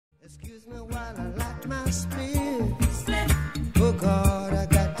Excuse me while I light my spirit. Oh God, I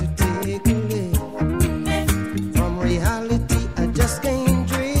got to take a lift. From reality, I just can't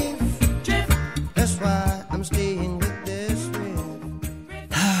drift. That's why I'm staying with this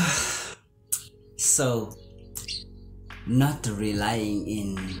riff. So, not relying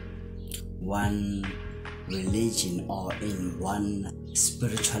in one religion or in one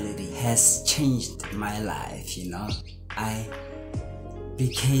spirituality has changed my life, I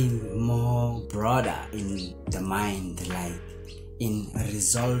became more broader in the mind, like in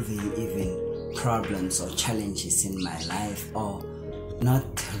resolving even problems or challenges in my life, or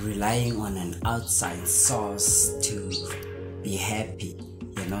not relying on an outside source to be happy,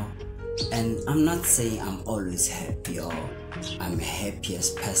 and I'm not saying I'm always happy or I'm the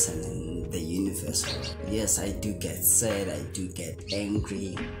happiest person in the universe. Yes, I do get sad, I do get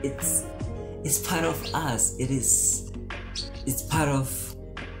angry. It's part of us. It's part of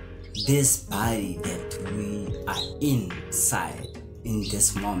this body that we are inside in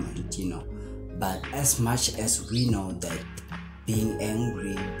this moment, But as much as we know that being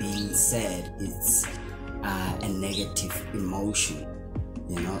angry, being sad, it's a negative emotion,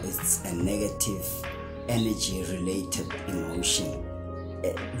 it's a negative energy related emotion.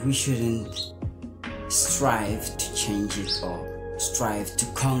 We shouldn't strive to change it or strive to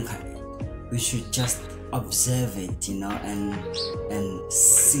conquer it. We should just observe it, and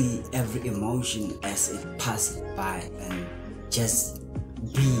see every emotion as it passes by and just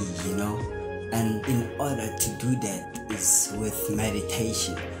be, and in order to do that is with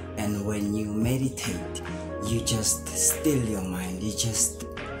meditation. And when you meditate, you just still your mind, you just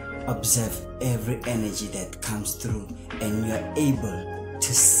observe every energy that comes through, and you're able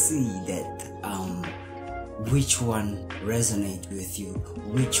to see that which one resonates with you,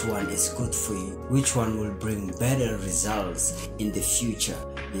 which one is good for you, which one will bring better results in the future,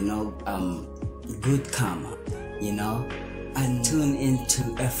 good karma, and tune into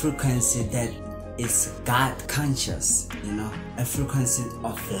a frequency that is God conscious, a frequency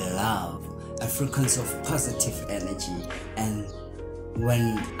of love, a frequency of positive energy. And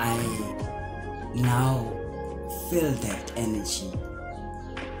when I now feel that energy,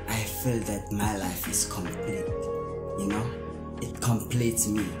 I feel that my life is complete, it completes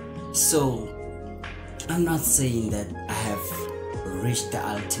me. So I'm not saying that I have reached the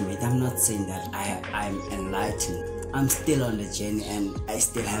ultimate. I'm not saying that I'm enlightened. I'm still on the journey and I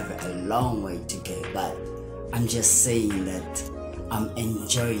still have a long way to go, but I'm just saying that I'm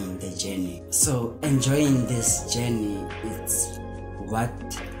enjoying the journey. So enjoying this journey, it's what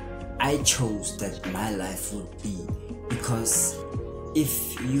I chose that my life would be. Because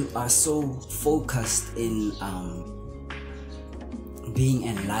if you are so focused in being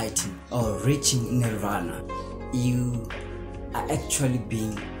enlightened or reaching nirvana, you are actually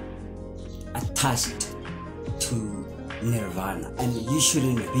being attached to nirvana, and you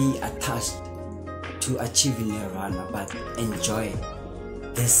shouldn't be attached to achieving nirvana, but enjoy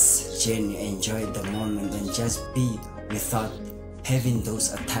this journey, enjoy the moment, and just be without having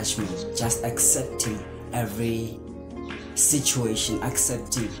those attachments, just accepting every situation,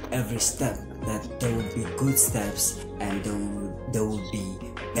 accepting every step, that there will be good steps and there will be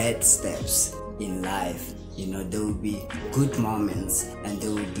bad steps in life. There will be good moments and there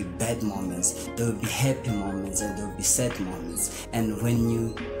will be bad moments. There will be happy moments and there will be sad moments. And when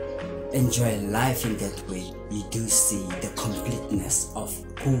you enjoy life in that way, you do see the completeness of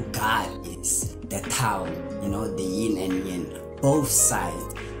who God is, the Tao, the yin and yang, both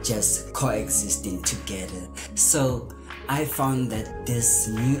sides just coexisting together. So I found that this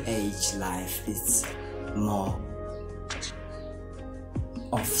new age life is more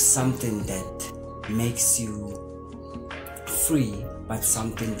of something that makes you free, but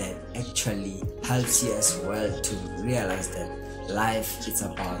something that actually helps you as well to realize that life is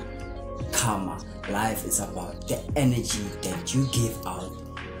about karma. Life is about the energy that you give out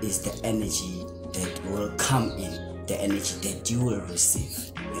is the energy that will come in, the energy that you will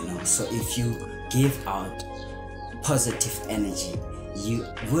receive. So if you give out positive energy, you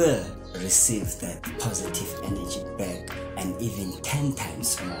will receive that positive energy back, and even 10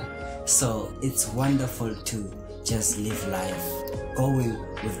 times more. So it's wonderful to just live life going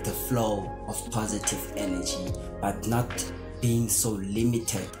with the flow of positive energy, but not being so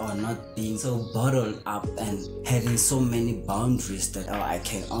limited or not being so bottled up and having so many boundaries that I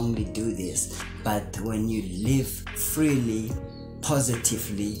can only do this. But when you live freely,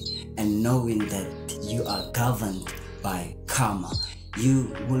 positively, and knowing that you are governed by karma,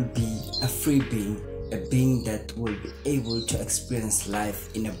 you will be a free being, a being that will be able to experience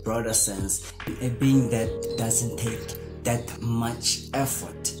life in a broader sense, a being that doesn't take that much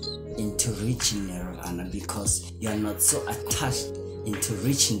effort into reaching nirvana, because you are not so attached into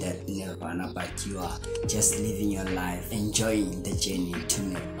reaching that nirvana, but you are just living your life, enjoying the journey to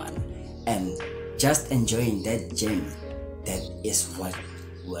nirvana, and just enjoying that journey. That is what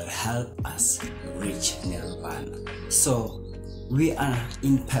will help us reach nirvana. So we are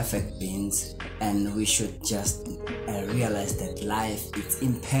imperfect beings, and we should just realize that life is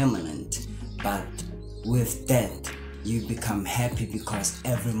impermanent, but with that you become happy because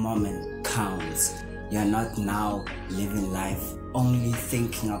every moment counts. You're not now living life only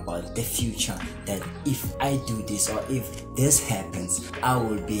thinking about the future, that if I do this or if this happens I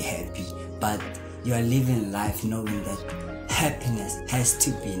will be happy, but you are living life knowing that happiness has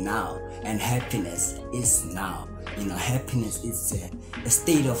to be now, and happiness is now. Happiness is a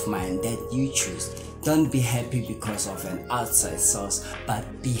state of mind that you choose. Don't be happy because of an outside source, but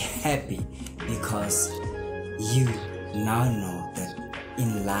be happy because you now know that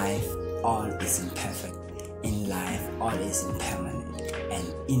in life all is imperfect, in life all is impermanent,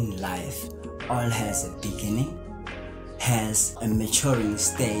 and in life all has a beginning, has a maturing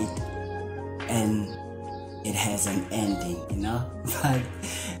state, and it has an ending, But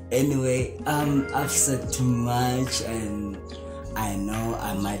anyway, I've said too much, and I know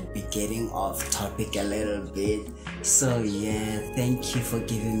I might be getting off topic a little bit. So yeah, thank you for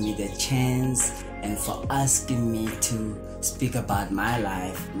giving me the chance and for asking me to speak about my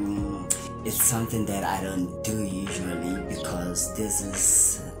life. It's something that I don't do usually, because this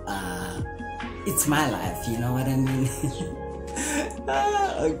is it's my life, you know what I mean?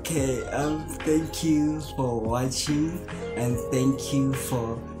 Okay, thank you for watching, and thank you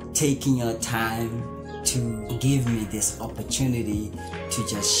for taking your time to give me this opportunity to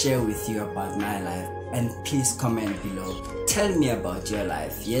just share with you about my life. And please comment below, tell me about your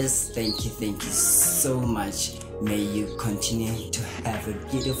life. Yes, thank you so much. May you continue to have a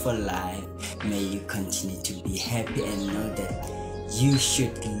beautiful life. May you continue to be happy, and know that you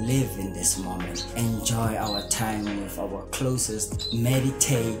should live in this moment. Enjoy our time with our closest,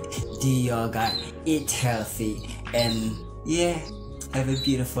 meditate, do yoga, eat healthy, and yeah, have a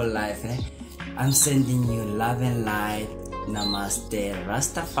beautiful life. I'm sending you love and light. Namaste,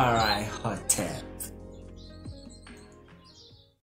 Rastafari Hotel.